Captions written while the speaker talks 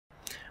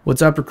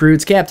What's up,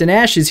 recruits?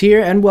 CptAshes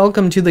here, and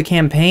welcome to the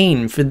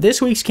campaign. For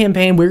this week's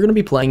campaign, we're going to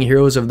be playing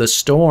Heroes of the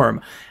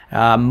Storm,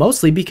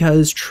 mostly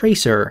because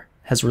TRACER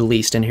has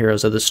released in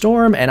Heroes of the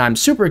Storm, and I'm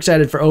super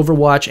excited for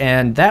Overwatch,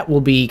 and that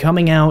will be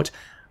coming out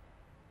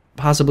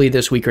possibly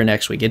this week or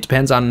next week. It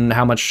depends on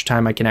how much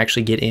time I can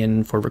actually get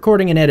in for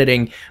recording and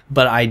editing,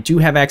 but I do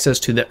have access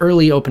to the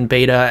early open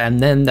beta, and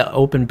then the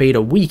open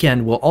beta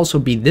weekend will also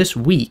be this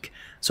week,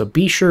 so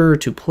be sure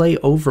to play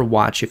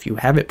Overwatch if you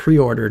have it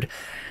pre-ordered.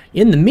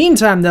 In the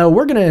meantime, though,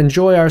 we're going to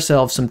enjoy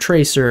ourselves some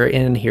TRACER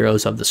in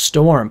Heroes of the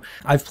Storm.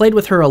 I've played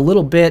with her a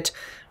little bit.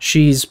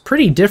 She's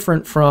pretty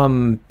different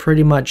from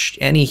pretty much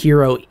any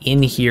hero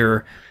in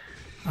here.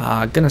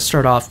 Gonna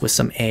start off with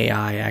some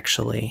AI,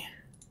 actually.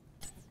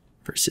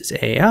 Versus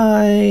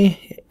AI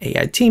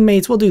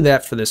teammates. We'll do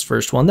that for this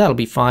first one. That'll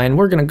be fine.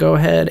 We're going to go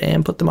ahead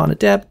and put them on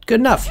adept. Good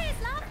enough.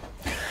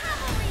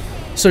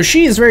 So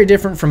she is very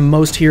different from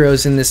most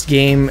heroes in this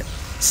game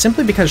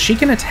simply because she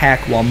can attack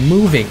while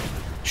moving.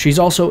 She's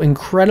also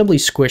incredibly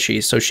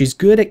squishy, so she's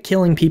good at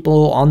killing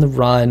people on the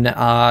run.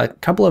 A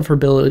couple of her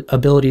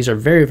abilities are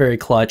very, very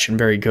clutch and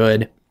very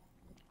good.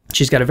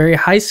 She's got a very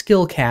high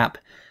skill cap,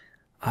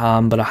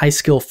 but a high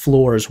skill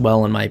floor as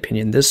well, in my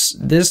opinion.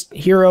 This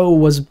hero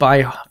was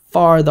by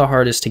far the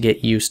hardest to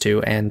get used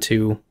to and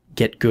to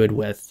get good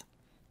with.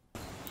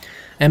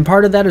 And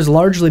part of that is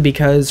largely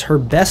because her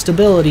best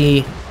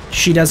ability,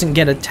 she doesn't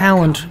get a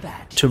talent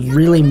to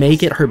really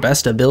make it her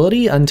best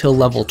ability until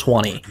level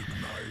 20.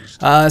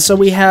 So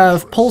we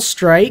have Pulse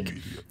Strike,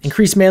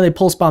 increase melee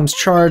pulse bombs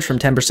charge from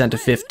 10% to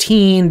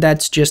 15.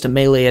 That's just a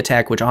melee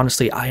attack, which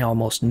honestly I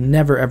almost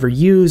never ever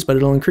use, but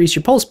it'll increase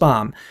your pulse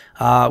bomb,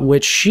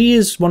 which she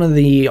is one of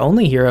the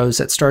only heroes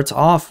that starts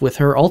off with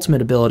her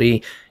ultimate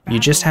ability. You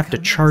just have to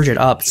charge it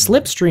up.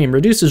 Slipstream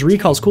reduces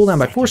recall's cooldown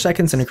by 4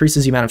 seconds and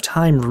increases the amount of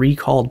time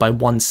recalled by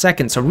 1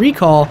 second. So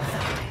recall,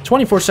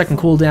 24-second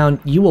cooldown,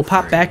 you will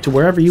pop back to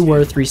wherever you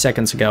were 3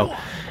 seconds ago.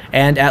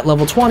 And at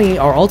level 20,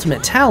 our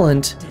ultimate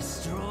talent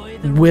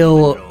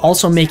will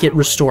also make it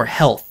restore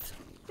health.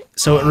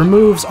 So it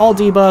removes all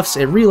debuffs,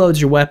 it reloads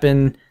your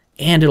weapon,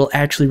 and it'll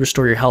actually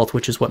restore your health,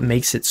 which is what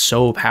makes it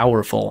so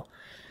powerful.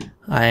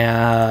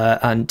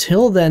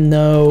 Until then,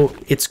 though,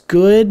 it's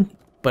good,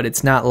 but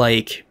it's not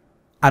like,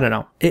 I don't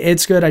know.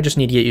 It's good, I just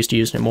need to get used to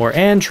using it more.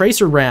 And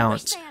Tracer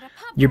rounds.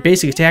 Your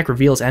basic attack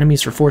reveals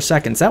enemies for 4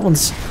 seconds. That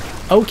one's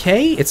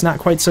okay, it's not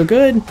quite so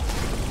good,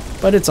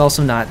 but it's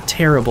also not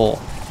terrible.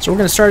 So we're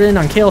going to start in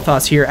on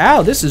Kael'thas here.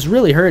 Ow, this is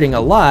really hurting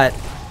a lot.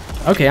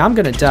 Okay, I'm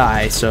gonna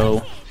die,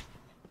 so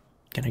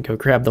gonna go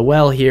grab the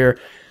well here.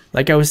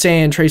 Like I was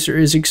saying, Tracer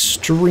is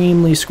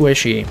extremely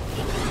squishy.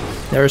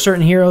 There are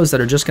certain heroes that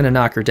are just gonna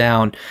knock her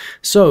down.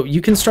 So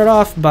you can start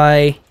off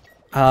by,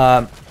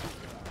 let's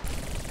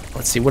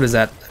see, what is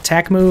that?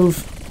 Attack move?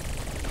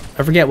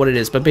 I forget what it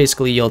is, but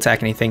basically you'll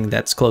attack anything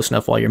that's close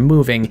enough while you're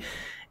moving.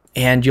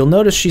 And you'll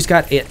notice she's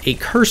got a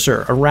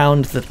cursor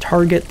around the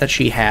target that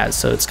she has.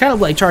 So it's kind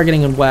of like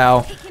targeting in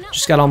WoW.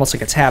 She's got almost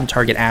like a tab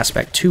target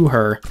aspect to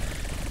her.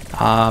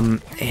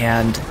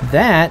 And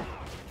that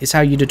is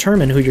how you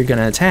determine who you're going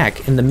to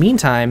attack. In the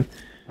meantime,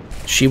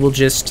 she will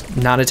just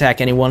not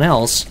attack anyone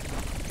else,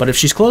 but if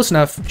she's close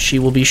enough, she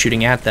will be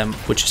shooting at them,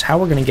 which is how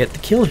we're going to get the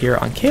kill here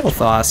on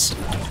Kael'thas.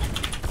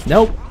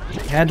 Nope,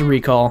 had to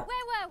recall.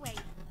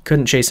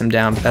 Couldn't chase him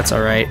down, but that's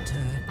alright.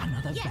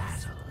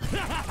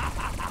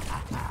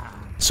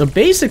 So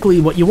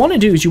basically, what you want to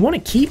do is you want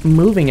to keep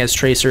moving as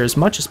Tracer as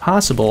much as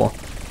possible.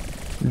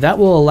 That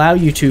will allow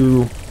you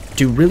to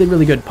do really,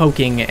 really good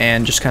poking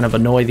and just kind of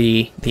annoy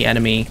the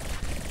enemy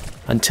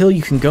until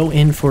you can go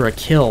in for a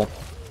kill.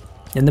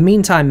 In the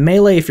meantime,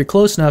 melee if you're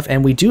close enough,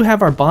 and we do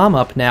have our bomb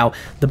up now.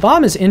 The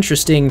bomb is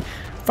interesting.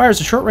 Fires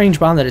a short-range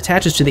bomb that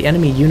attaches to the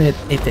enemy unit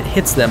if it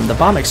hits them. The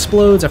bomb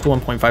explodes after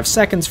 1.5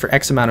 seconds for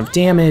X amount of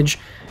damage,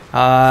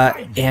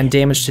 and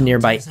damage to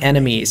nearby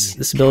enemies.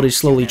 This ability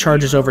slowly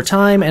charges over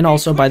time and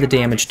also by the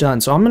damage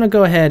done. So I'm going to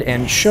go ahead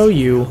and show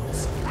you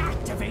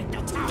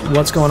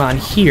what's going on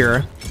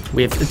here.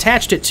 We've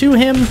attached it to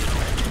him,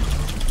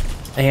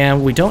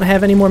 and we don't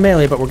have any more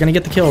melee, but we're going to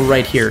get the kill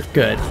right here.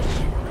 Good.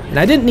 And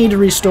I didn't need to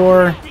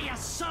restore.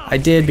 I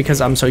did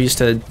because I'm so used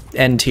to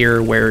end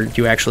tier where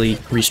you actually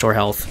restore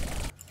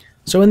health.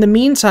 So in the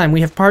meantime, we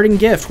have Parting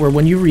Gift, where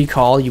when you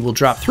recall, you will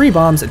drop 3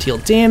 bombs that deal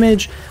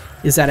damage.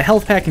 Is that a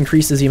health pack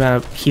increases the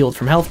amount of healed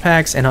from health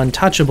packs, and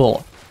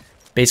Untouchable.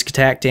 Basic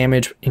attack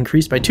damage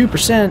increased by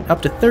 2%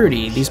 up to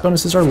 30. These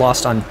bonuses are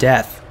lost on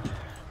death.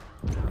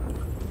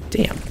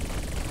 Damn.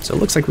 So it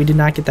looks like we did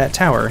not get that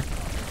tower.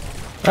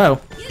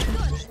 Oh.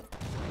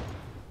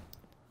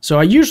 So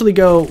I usually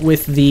go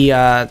with the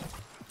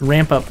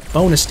ramp up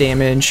bonus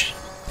damage,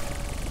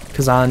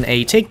 because on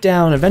a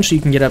takedown, eventually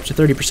you can get up to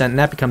 30%, and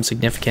that becomes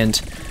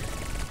significant.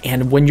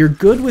 And when you're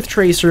good with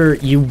Tracer,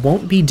 you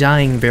won't be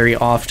dying very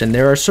often.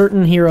 There are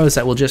certain heroes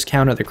that will just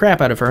counter the crap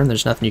out of her, and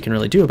there's nothing you can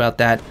really do about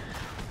that.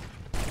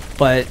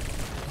 But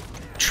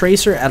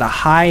Tracer at a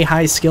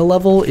high skill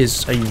level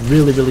is a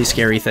really, really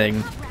scary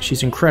thing.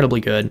 She's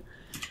incredibly good.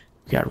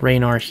 We got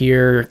Raynar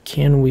here.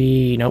 Can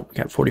we... Nope, we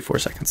got 44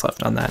 seconds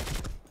left on that.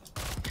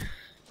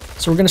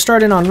 So we're going to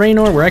start in on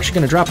Raynor. We're actually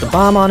going to drop the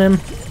bomb on him.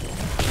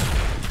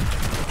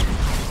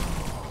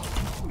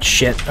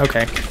 Shit,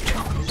 okay.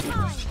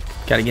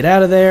 Gotta get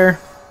out of there.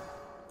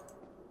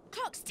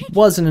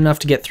 Wasn't enough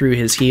to get through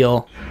his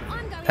heal.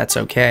 That's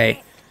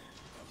okay.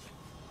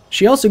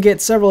 She also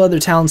gets several other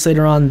talents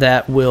later on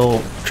that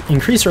will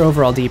increase her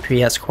overall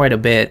DPS quite a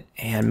bit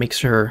and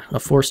makes her a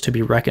force to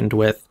be reckoned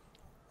with.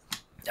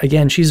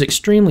 Again, she's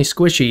extremely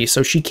squishy,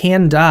 so she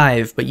can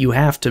dive, but you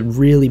have to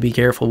really be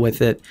careful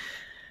with it.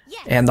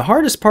 And the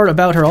hardest part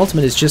about her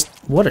ultimate is just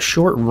what a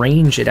short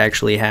range it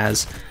actually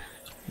has.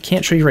 I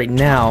can't show you right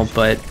now,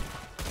 but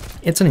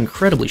it's an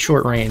incredibly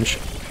short range.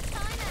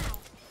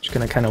 Just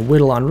gonna kind of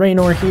whittle on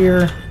Raynor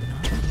here.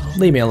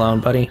 Leave me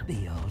alone, buddy.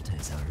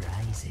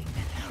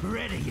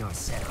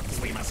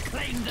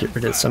 Get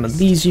rid of some of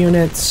these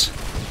units.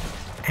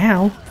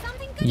 Ow,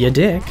 you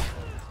dick.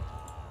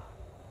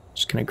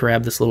 Just gonna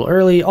grab this a little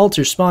early.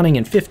 Altar spawning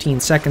in 15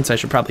 seconds. I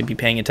should probably be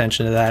paying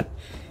attention to that.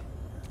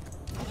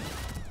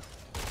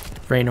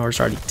 Raynor's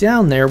already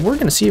down there. We're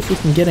gonna see if we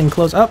can get in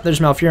close. Oh, there's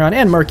Malfurion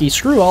and Murky.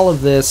 Screw all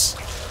of this.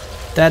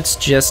 That's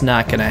just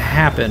not gonna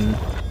happen.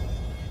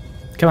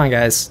 Come on,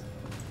 guys.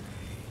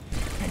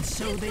 And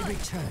so they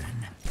return.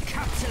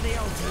 Capture the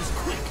altars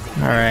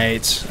quickly.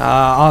 Alright,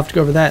 I'll have to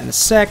go over that in a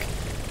sec.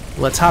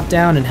 Let's hop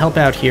down and help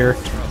out here.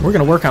 We're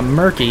gonna work on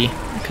Murky,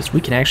 because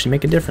we can actually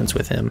make a difference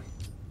with him.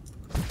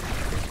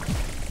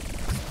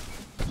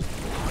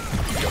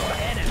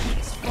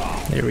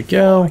 There we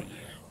go.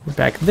 We're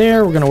back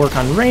there. We're gonna work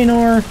on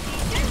Raynor.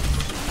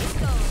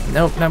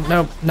 Nope, nope,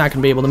 nope. Not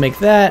gonna be able to make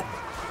that.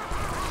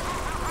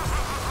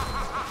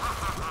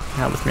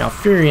 Not with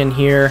Malfurion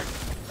here.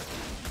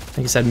 I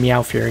think I said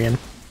Meowfurion.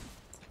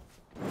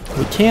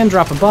 We can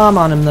drop a bomb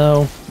on him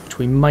though, which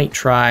we might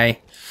try.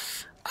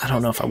 I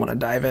don't know if I want to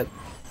dive it.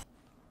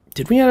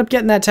 Did we end up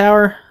getting that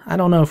tower? I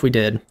don't know if we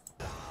did.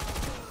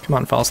 Come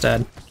on,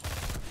 Falstad.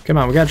 Come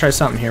on, we gotta try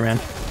something here, man.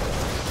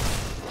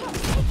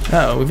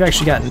 Uh-oh, we've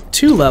actually gotten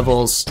 2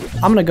 levels.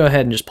 I'm gonna go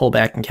ahead and just pull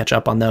back and catch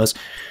up on those.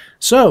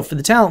 So, for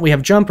the talent, we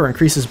have Jumper,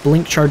 increases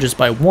blink charges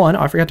by 1. Oh,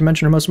 I forgot to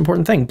mention her most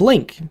important thing,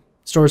 Blink.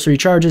 Stores 3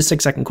 charges,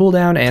 6-second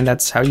cooldown, and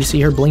that's how you see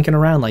her blinking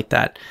around like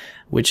that,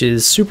 which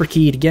is super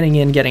key to getting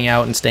in, getting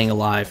out, and staying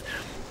alive.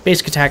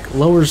 Basic attack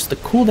lowers the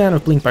cooldown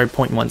of Blink by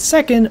 0.1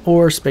 second,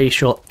 or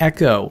Spatial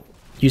Echo.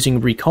 Using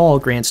Recall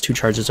grants 2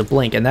 charges of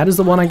Blink, and that is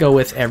the one I go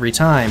with every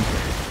time,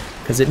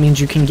 because it means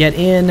you can get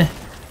in,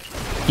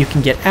 you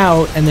can get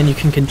out, and then you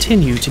can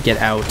continue to get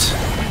out.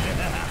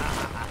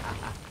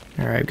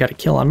 Alright, we've got a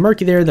kill on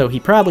Murky there, though he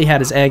probably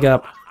had his egg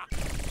up.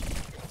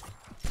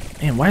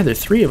 Man, why are there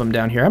 3 of them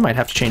down here? I might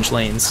have to change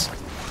lanes.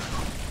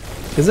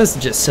 Because this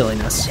is just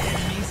silliness.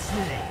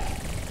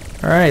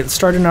 Alright, let's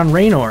start in on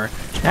Raynor.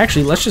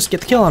 Actually, let's just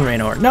get the kill on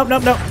Raynor. Nope,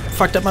 nope, nope.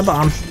 Fucked up my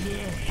bomb.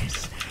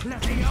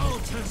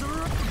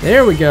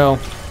 There we go.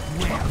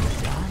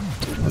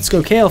 Let's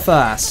go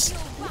Kael'thas.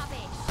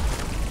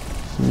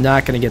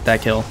 Not gonna get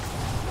that kill.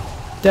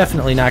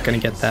 Definitely not gonna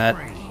get that.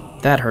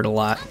 That hurt a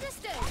lot.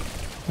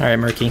 Alright,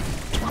 Murky.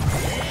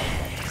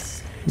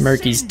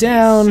 Murky's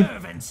down.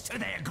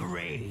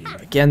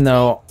 Again,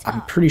 though,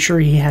 I'm pretty sure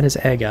he had his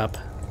egg up.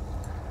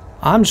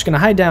 I'm just gonna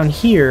hide down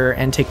here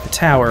and take the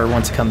tower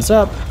once it comes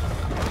up.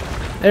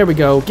 There we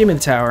go. Give me the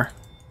tower.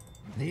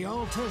 The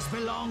altars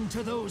belong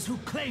to those who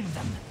claim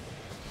them.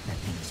 That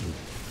means you.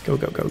 Go,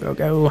 go, go, go,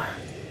 go.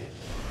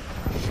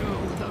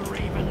 Show the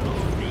Raven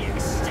Lord the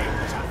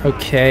extent.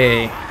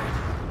 Okay.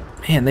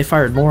 Man, they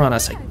fired more on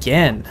us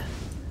again.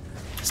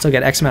 Still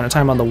got X amount of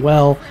time on the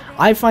well.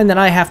 I find that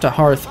I have to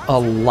hearth a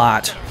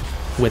lot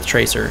with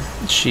Tracer.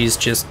 She's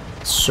just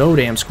so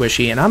damn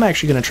squishy, and I'm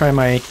actually going to try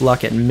my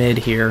luck at mid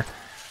here.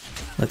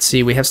 Let's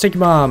see, we have Sticky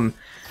Bomb.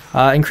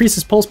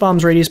 Increases Pulse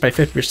Bomb's radius by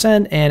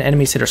 50%, and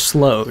enemies hit are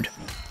slowed.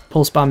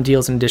 Pulse Bomb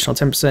deals an additional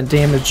 10%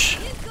 damage,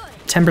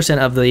 10%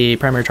 of the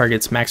primary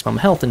target's maximum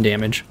health and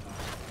damage.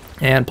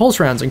 And Pulse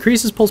Rounds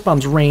increases Pulse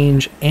Bomb's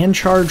range and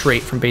charge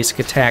rate from basic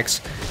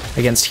attacks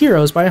against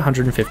heroes by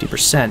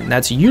 150%. And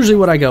that's usually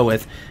what I go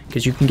with,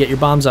 because you can get your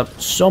bombs up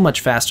so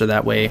much faster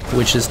that way,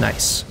 which is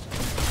nice.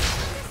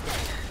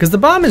 Because the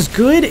bomb is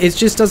good, it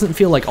just doesn't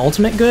feel like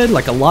ultimate good.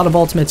 Like a lot of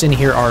ultimates in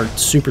here are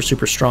super,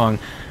 super strong.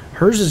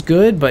 Hers is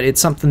good, but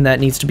it's something that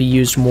needs to be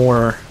used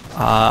more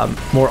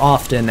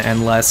often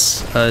and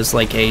less as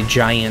like a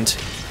giant,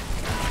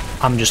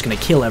 I'm just gonna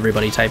kill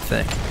everybody type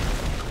thing.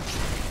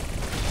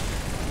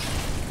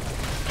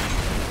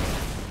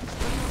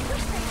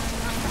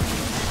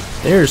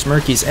 There's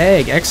Murky's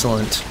egg,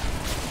 excellent.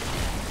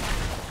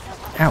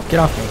 Ow, get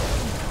off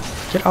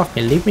me. Get off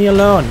me, leave me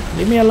alone.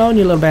 Leave me alone,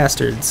 you little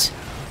bastards.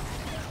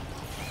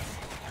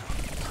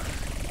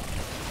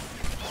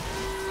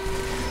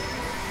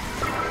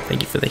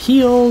 Thank you for the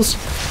heals.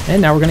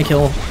 And now we're gonna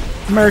kill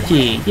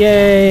Murky.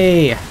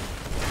 Yay!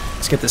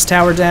 Let's get this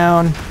tower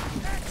down.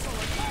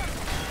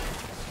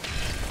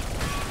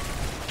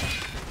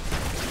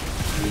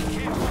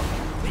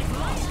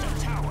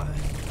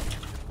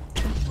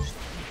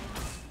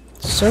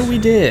 So we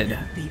did.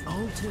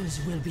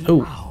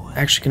 Oh,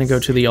 actually gonna go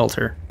to the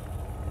altar.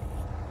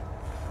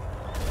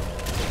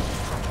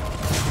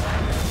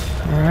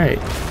 Alright.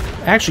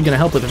 Actually gonna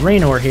help with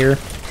Raynor here.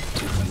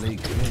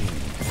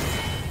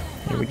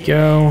 There we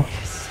go.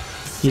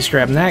 He's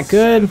grabbing that.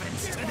 Good.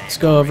 Let's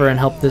go over and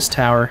help this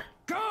tower.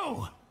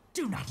 Go!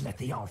 Do not let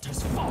the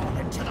altars fall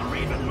into the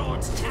Raven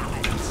Lord's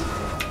talons.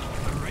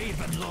 The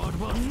Raven Lord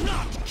will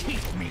not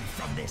keep me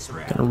from this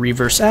realm. Gonna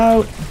reverse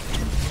out.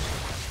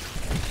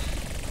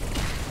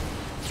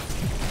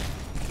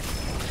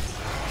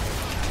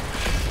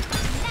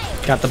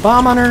 Got the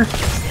bomb on her.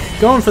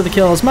 Going for the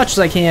kill as much as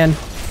I can.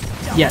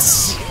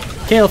 Yes.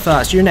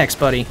 Kael'thas, you're next,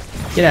 buddy.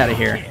 Get out of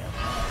here.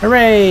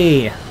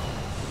 Hooray!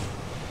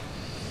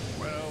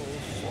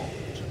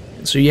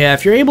 So yeah,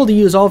 if you're able to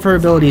use all of her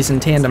abilities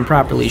in tandem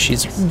properly,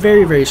 she's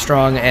very, very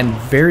strong and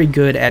very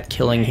good at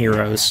killing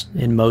heroes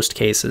in most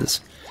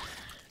cases.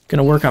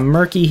 Gonna work on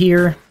Murky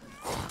here.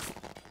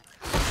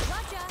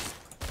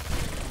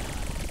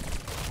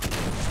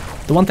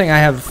 The one thing I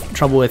have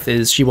trouble with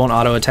is she won't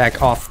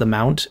auto-attack off the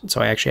mount,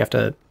 so I actually have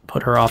to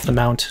put her off the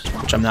mount,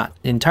 which I'm not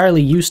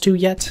entirely used to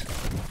yet.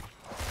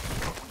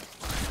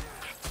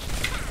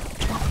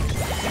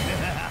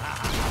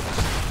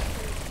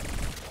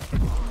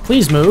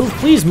 Please move,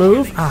 please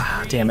move.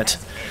 Ah, damn it.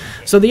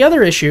 So the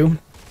other issue,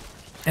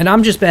 and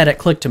I'm just bad at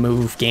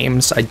click-to-move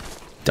games, I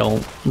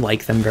don't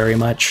like them very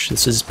much,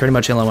 this is pretty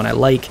much the only one I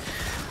like,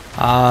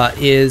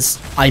 is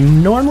I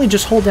normally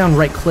just hold down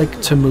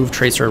right-click to move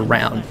Tracer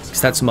around,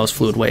 because that's the most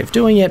fluid way of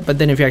doing it, but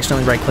then if you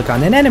accidentally right-click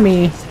on an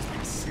enemy,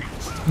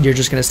 you're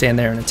just going to stand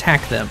there and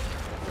attack them.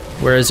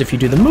 Whereas if you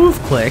do the move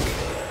click,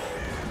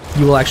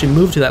 you will actually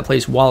move to that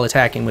place while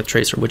attacking with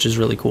Tracer, which is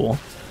really cool.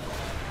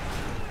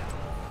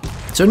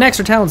 So next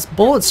are talents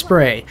Bullet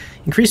Spray.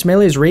 Increase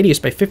melee's radius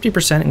by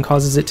 50% and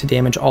causes it to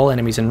damage all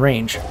enemies in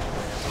range.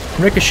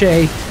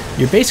 Ricochet.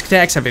 Your basic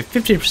attacks have a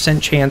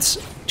 50% chance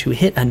to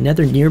hit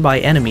another nearby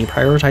enemy,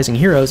 prioritizing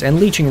heroes, and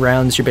leeching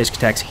rounds your basic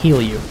attacks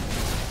heal you.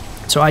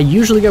 So I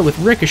usually go with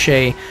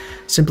Ricochet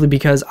simply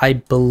because I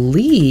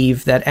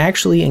believe that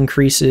actually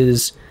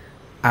increases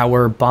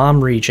our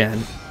bomb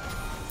regen.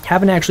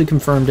 Haven't actually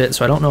confirmed it,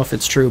 so I don't know if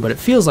it's true, but it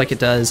feels like it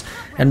does.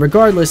 And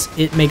regardless,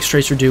 it makes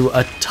Tracer do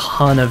a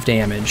ton of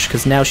damage,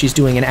 because now she's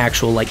doing an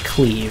actual, like,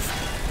 cleave.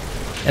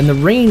 And the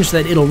range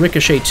that it'll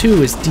ricochet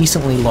to is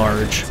decently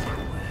large.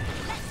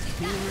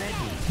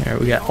 Alright,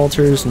 we got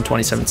altars in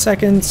 27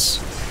 seconds.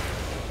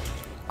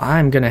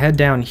 I'm gonna head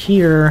down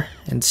here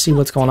and see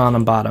what's going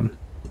on bottom.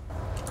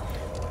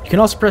 You can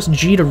also press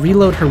G to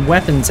reload her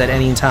weapons at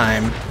any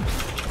time.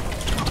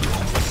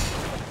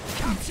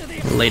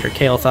 Later,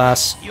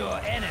 Kael'thas.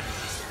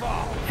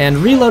 And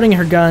reloading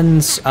her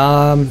guns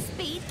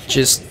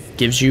just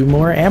gives you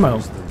more ammo.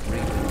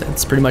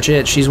 That's pretty much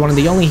it. She's one of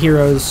the only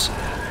heroes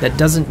that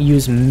doesn't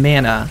use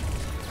mana.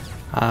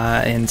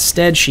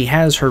 Instead, she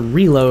has her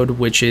reload,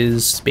 which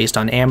is based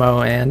on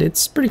ammo, and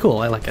it's pretty cool.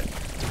 I like it.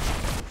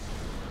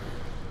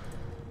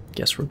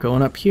 Guess we're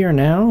going up here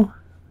now.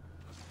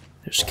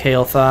 There's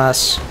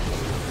Kael'thas.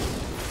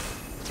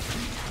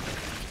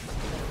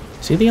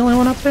 Is he the only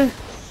one up there?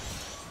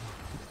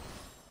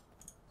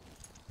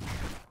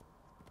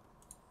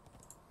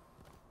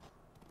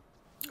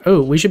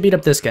 Oh, we should beat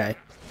up this guy.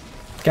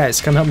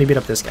 Guys, come help me beat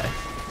up this guy.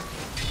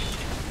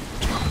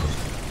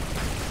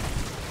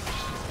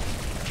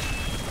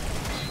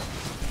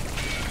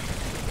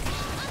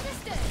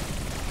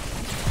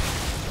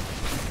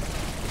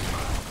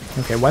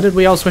 Okay, why did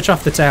we all switch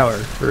off the tower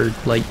for,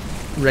 like,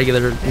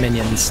 regular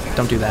minions?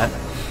 Don't do that.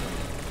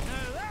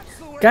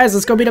 Guys,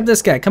 let's go beat up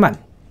this guy. Come on.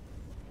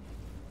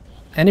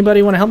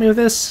 Anybody want to help me with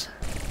this?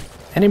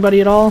 Anybody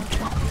at all?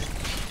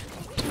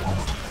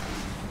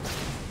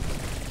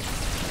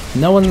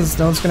 No one's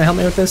gonna help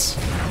me with this?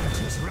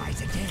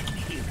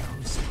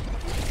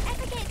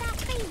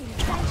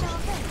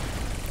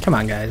 Come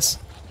on, guys.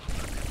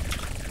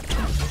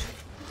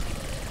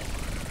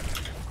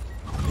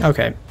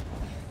 Okay.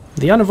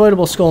 The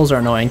unavoidable skulls are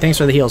annoying. Thanks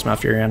for the heals,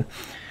 Malfurion.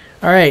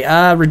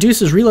 Alright,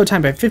 reduces reload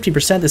time by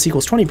 50%. This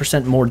equals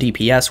 20% more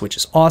DPS, which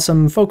is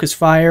awesome. Focus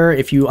fire.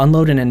 If you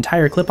unload an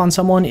entire clip on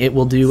someone, it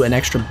will do an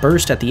extra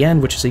burst at the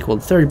end, which is equal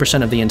to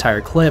 30% of the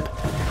entire clip.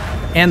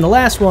 And the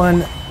last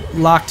one,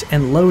 locked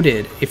and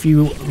loaded. If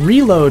you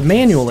reload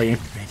manually,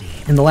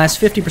 in the last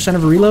 50%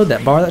 of a reload,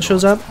 that bar that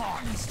shows up,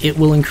 it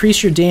will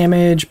increase your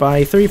damage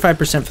by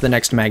 35% for the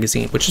next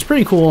magazine, which is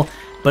pretty cool,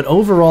 but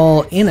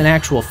overall, in an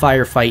actual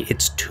firefight,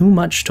 it's too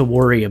much to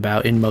worry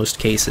about in most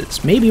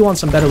cases. Maybe you want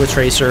some better with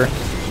Tracer,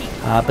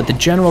 but the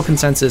general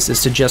consensus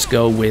is to just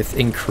go with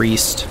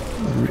increased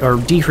or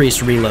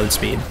decreased reload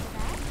speed.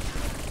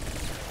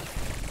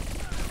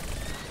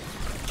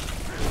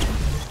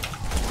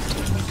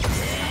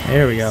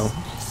 There we go.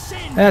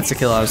 That's the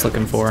kill I was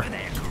looking for.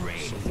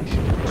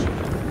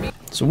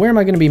 So where am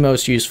I going to be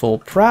most useful?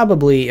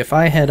 Probably if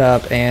I head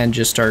up and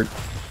just start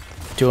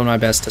doing my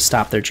best to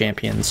stop their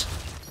champions.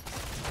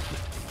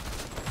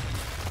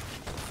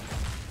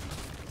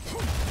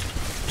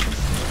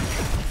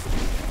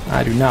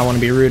 I do not want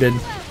to be rooted,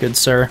 good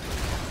sir.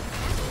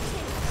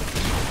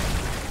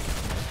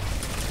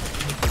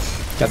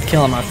 Got the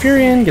kill on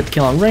Malfurion, get the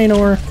kill on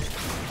Raynor.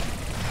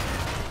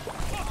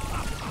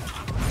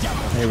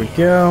 There we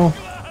go.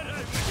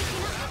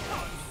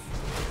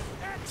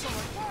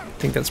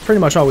 I think that's pretty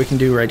much all we can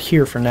do right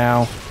here for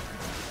now.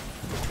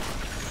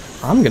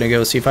 I'm gonna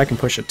go see if I can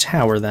push a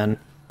tower then.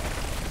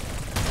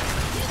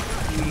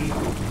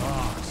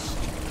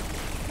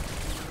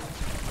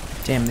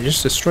 Damn, they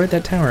just destroyed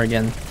that tower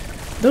again.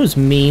 Those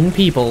mean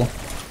people.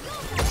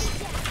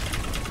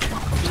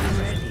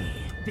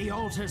 The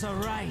altars are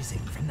rising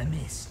from the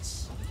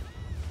mists.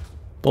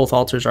 Both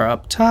altars are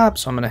up top,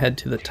 so I'm gonna head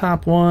to the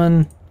top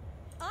one.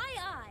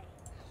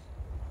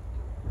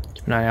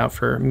 Keep an eye out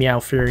for Meow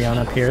Furion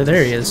up here.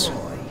 There he is.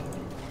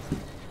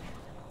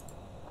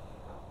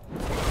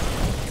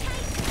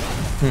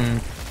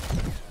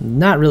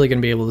 Not really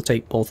gonna be able to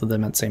take both of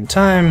them at the same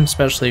time,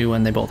 especially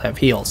when they both have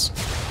heals.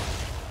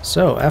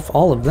 So, F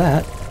all of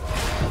that.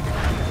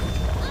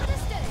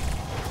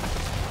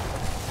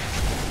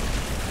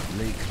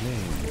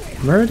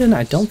 Muradin,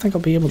 I don't think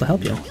I'll be able to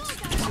help you.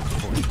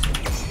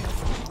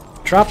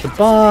 Drop the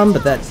bomb,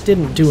 but that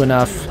didn't do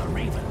enough.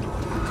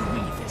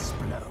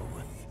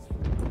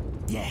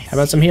 How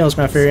about some heals,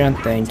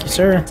 Malfurion? Thank you,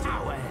 sir.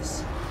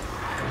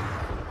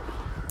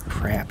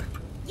 Crap.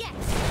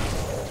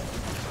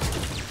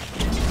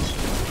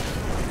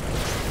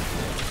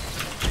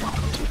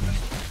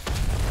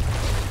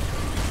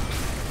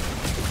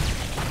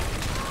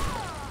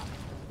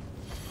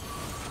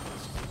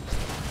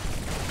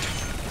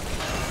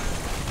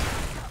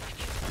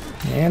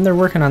 And they're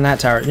working on that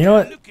tower. You know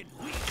what?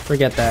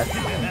 Forget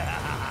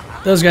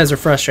that. Those guys are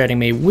frustrating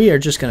me. We are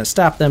just going to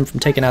stop them from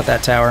taking out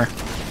that tower.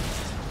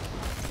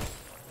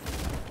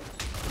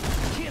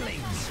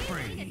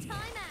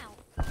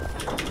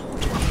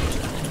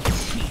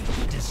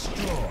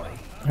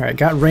 Alright,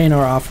 got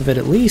Raynor off of it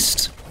at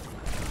least.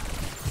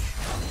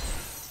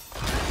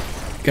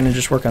 Gonna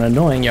just work on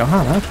annoying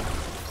Johanna.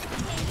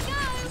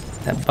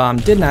 That bomb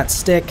did not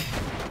stick.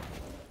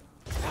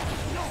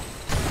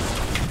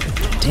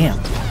 Damn.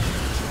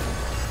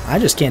 I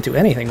just can't do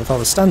anything with all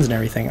the stuns and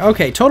everything.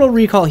 Okay, Total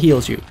Recall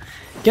heals you.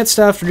 Get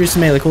stuff, reduces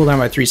melee cooldown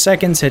by 3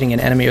 seconds. Hitting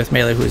an enemy with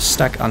melee who is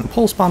stuck on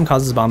pulse bomb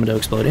causes the bomb to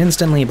explode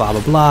instantly, blah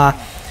blah blah.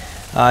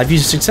 If you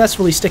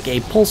successfully stick a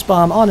pulse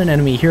bomb on an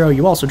enemy hero,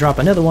 you also drop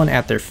another one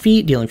at their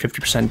feet, dealing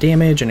 50%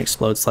 damage and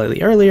explodes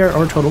slightly earlier.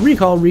 Or Total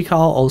Recall.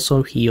 Recall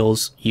also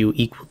heals you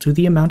equal to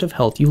the amount of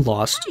health you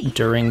lost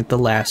during the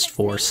last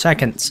 4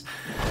 seconds.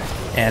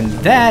 And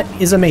that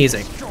is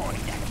amazing.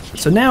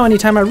 So now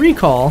anytime I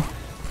recall,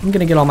 I'm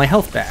gonna get all my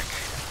health back.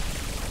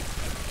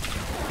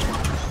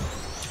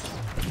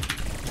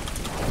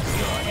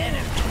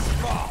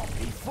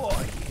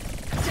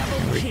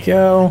 There we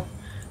go.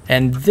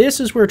 And this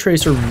is where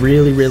Tracer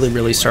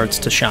really starts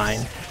to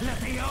shine.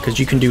 Because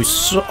you can do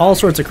all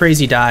sorts of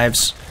crazy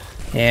dives,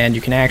 and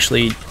you can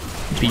actually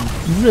be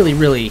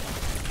really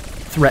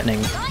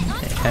threatening.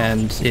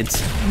 And it's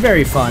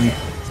very fun.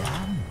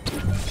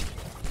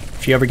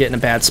 If you ever get in a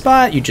bad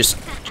spot, you just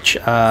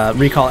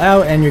recall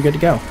out and you're good to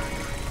go.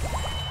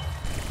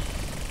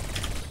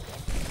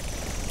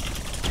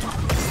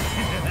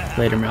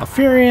 Later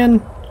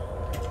Malfurion.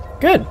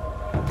 Good.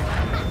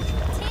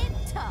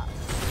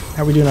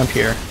 How are we doing up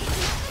here?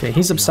 Okay,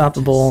 he's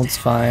unstoppable, it's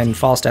fine.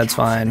 Falstad's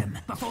fine.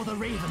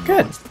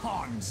 Good.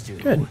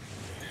 Good.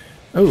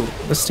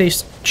 Oh, let's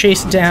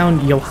chase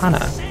down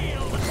Johanna.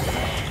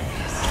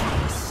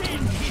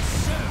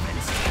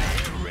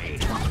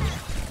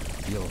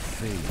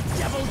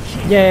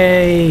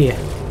 Yay!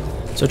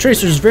 So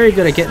Tracer's very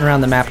good at getting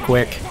around the map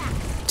quick.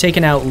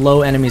 Taking out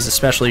low enemies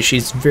especially,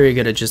 she's very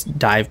good at just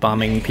dive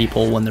bombing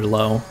people when they're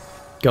low.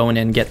 Going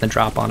in, getting the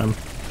drop on them.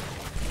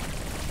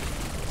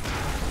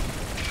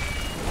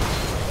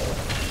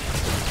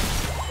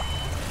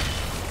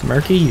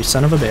 Murky, you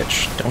son of a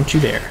bitch. Don't you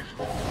dare.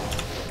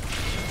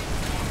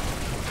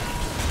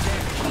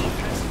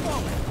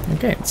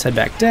 Okay, let's head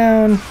back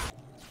down.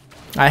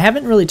 I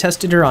haven't really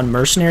tested her on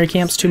mercenary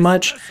camps too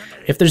much.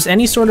 If there's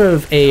any sort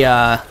of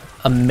a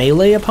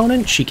melee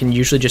opponent, she can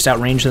usually just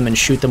outrange them and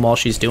shoot them while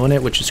she's doing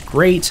it, which is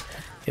great.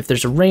 If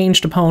there's a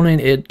ranged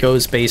opponent, it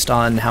goes based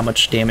on how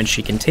much damage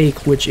she can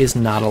take, which is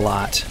not a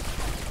lot.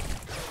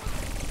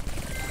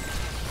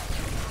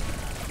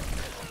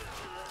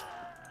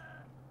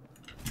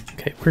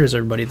 Okay, where is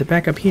everybody? They're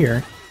back up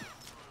here.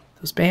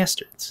 Those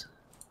bastards.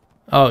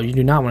 Oh, you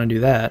do not want to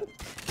do that.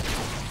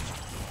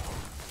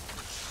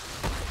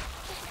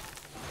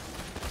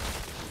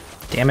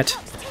 Damn it.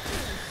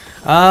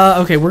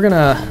 Okay, we're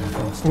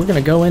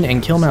gonna go in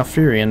and kill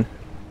Malfurion.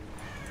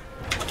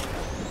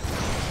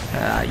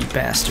 Ah, you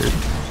bastard.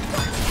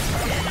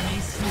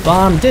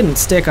 Bomb didn't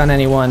stick on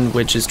anyone,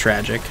 which is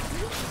tragic.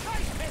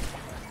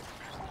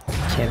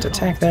 Can't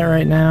attack that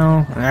right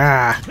now.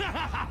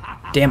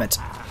 Ah, damn it.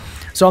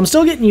 So I'm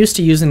still getting used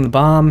to using the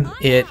bomb.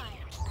 It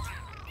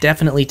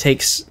definitely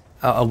takes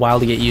a while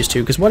to get used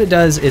to, because what it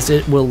does is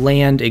it will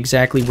land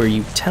exactly where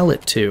you tell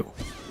it to.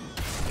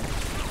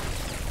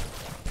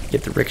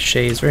 Get the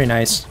ricochets, very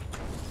nice.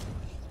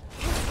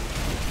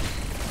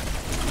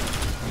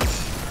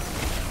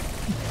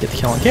 Get the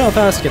kill on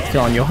Kael'thas, get the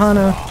kill on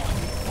Johanna.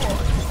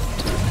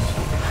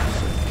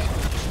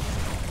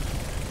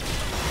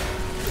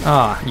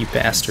 Ah, you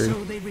bastard.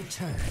 So they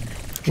return.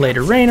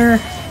 Later, Rainer.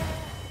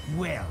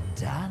 Well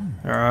done.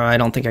 I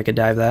don't think I could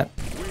dive that.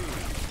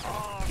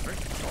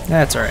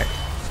 That's alright.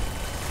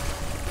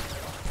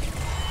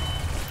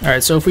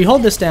 Alright, so if we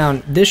hold this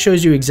down, this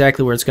shows you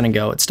exactly where it's going to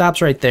go. It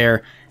stops right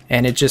there,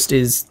 and it just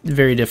is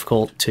very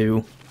difficult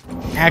to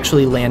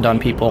actually land on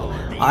people.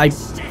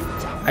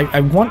 I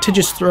want to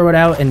just throw it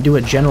out and do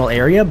a general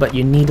area, but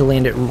you need to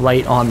land it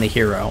right on the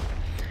hero.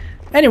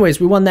 Anyways,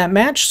 we won that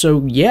match,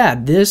 so yeah,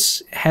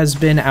 this has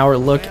been our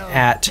look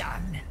at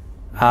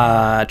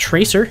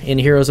Tracer in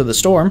Heroes of the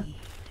Storm.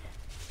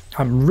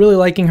 I'm really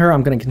liking her.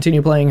 I'm going to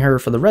continue playing her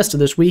for the rest of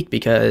this week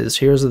because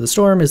Heroes of the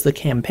Storm is the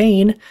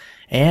campaign,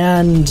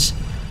 and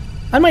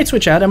I might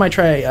switch out. I might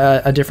try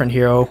a different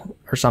hero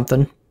or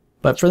something,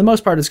 but for the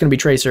most part, it's going to be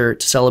Tracer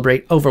to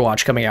celebrate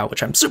Overwatch coming out,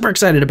 which I'm super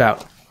excited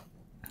about.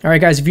 Alright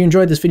guys, if you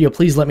enjoyed this video,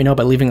 please let me know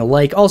by leaving a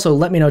like. Also,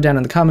 let me know down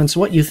in the comments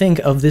what you think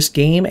of this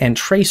game and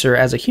Tracer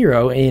as a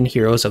hero in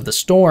Heroes of the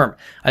Storm.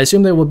 I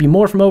assume there will be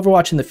more from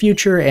Overwatch in the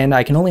future, and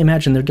I can only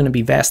imagine they're going to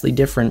be vastly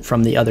different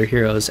from the other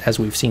heroes as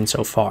we've seen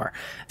so far.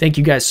 Thank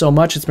you guys so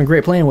much. It's been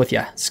great playing with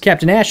you. This is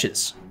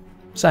CptAshes,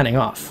 signing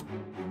off.